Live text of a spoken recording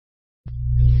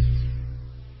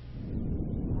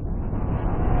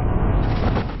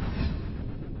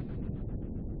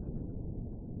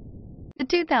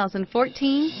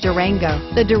2014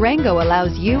 Durango. The Durango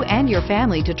allows you and your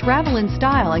family to travel in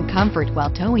style and comfort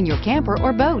while towing your camper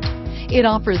or boat. It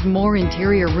offers more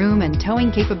interior room and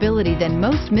towing capability than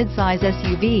most midsize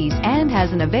SUVs and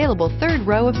has an available third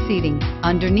row of seating.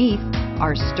 Underneath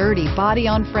are sturdy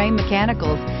body-on-frame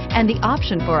mechanicals and the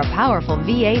option for a powerful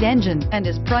V8 engine, and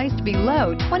is priced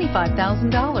below $25,000.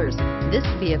 This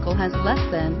vehicle has less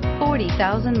than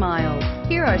 40,000 miles.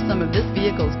 Here are some of this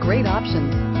vehicle's great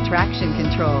options: traction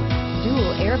control,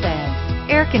 dual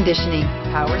airbags, air conditioning,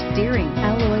 power steering,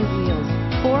 alloy wheels,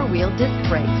 four-wheel disc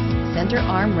brakes, center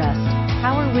armrest,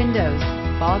 power windows,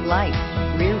 fog lights,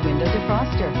 rear window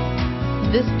defroster.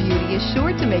 This beauty is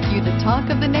sure to make you the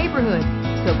talk of the neighborhood.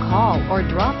 So call or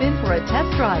drop in for a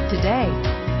test drive today.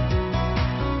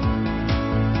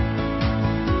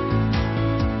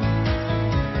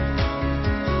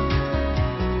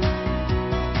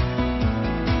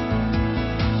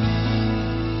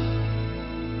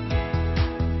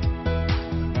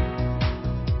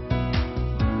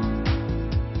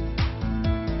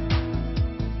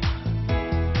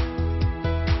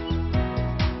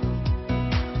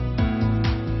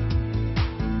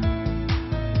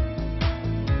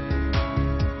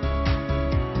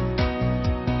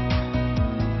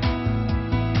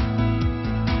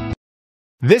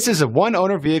 This is a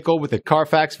one-owner vehicle with a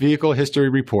Carfax Vehicle History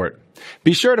Report.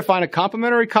 Be sure to find a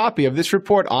complimentary copy of this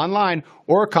report online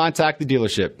or contact the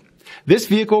dealership. This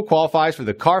vehicle qualifies for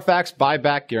the Carfax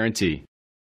Buyback Guarantee.